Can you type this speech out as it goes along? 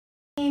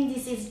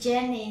this is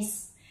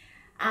Janice.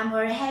 I'm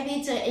very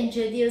happy to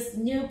introduce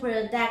new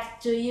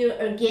product to you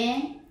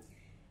again.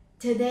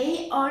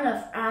 Today, all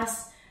of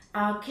us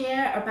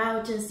care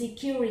about the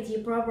security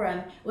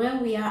problem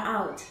when we are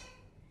out.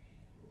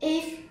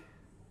 If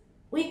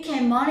we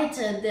can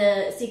monitor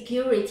the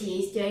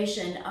security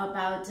situation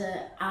about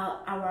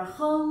our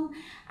home,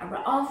 our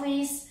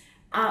office,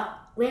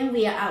 when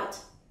we are out,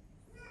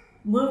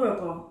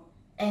 movable,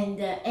 and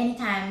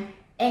anytime,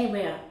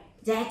 anywhere,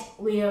 that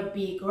will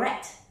be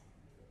great.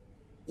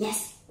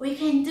 Yes, we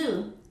can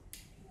do.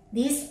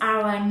 This is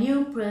our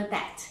new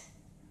product.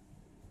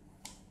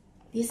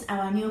 This is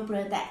our new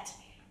product.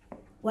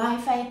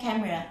 Wi-Fi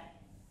camera.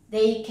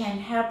 They can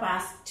help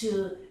us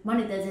to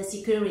monitor the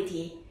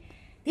security.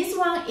 This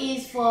one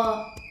is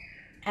for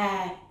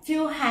a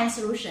full hand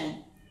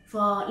solution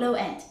for low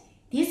end.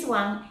 This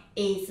one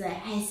is a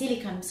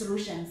Hisilicon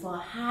solution for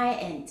high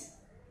end.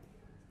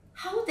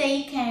 How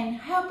they can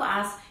help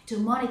us to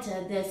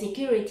monitor the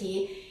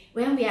security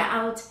when we are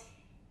out,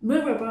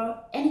 movable,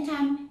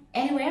 anytime,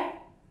 anywhere?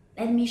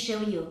 Let me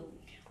show you.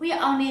 We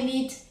only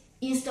need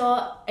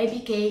install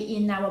APK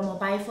in our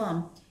mobile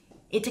phone.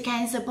 It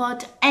can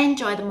support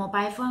Android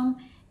mobile phone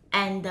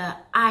and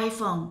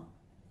iPhone.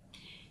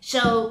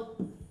 So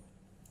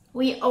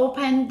we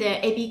open the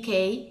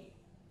APK.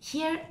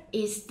 Here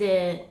is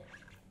the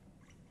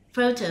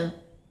photo,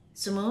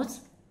 smooth,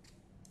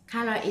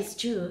 color is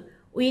true.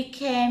 We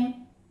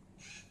can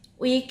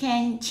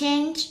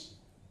change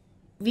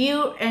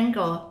view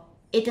angle.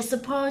 It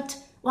supports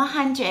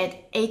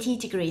 180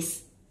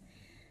 degrees.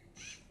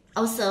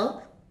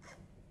 Also,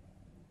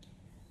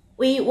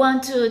 we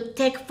want to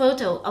take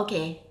photo,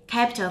 okay,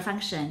 capture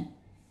function.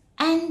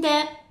 And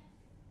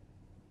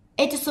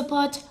it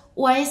supports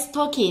voice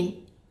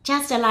talking,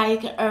 just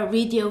like a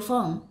video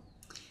phone.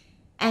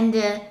 And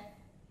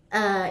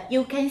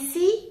you can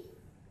see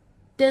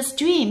the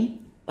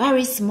stream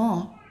very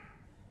small.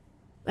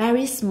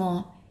 Very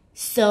small.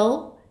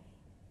 So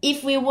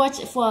if we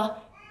watch for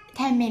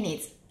 10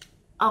 minutes,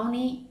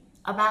 only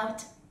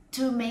about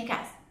 2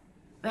 megas.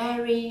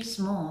 Very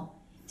small.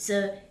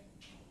 So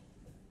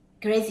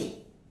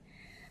crazy.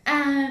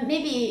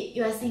 Maybe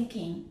you are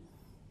thinking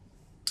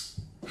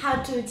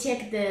how to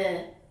check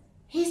the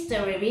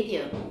history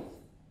video.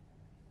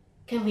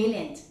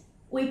 Convenient.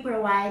 We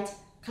provide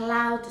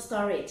cloud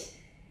storage.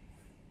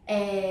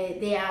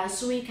 There are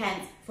 3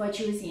 kinds for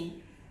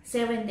choosing: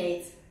 7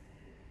 days,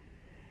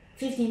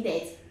 15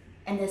 days,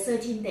 and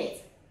 13 days.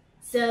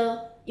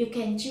 So you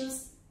can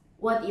choose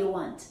what you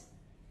want.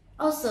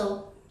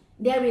 Also,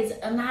 there is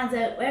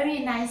another very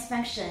nice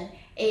function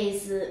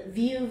is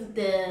view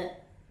the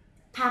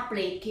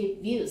public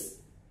views.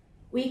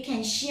 We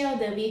can share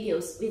the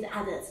videos with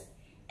others,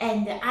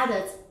 and the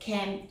others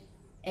can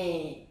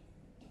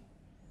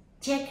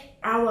check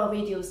our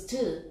videos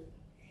too.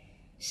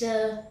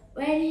 So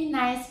very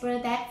nice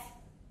product.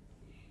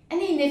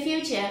 And in the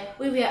future,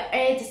 we will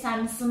add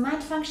some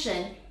smart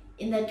function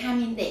in the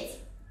coming days.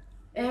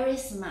 Very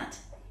smart.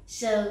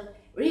 So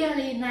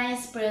really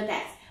nice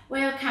products.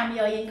 Welcome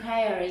your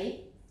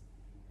inquiry.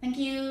 Thank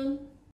you.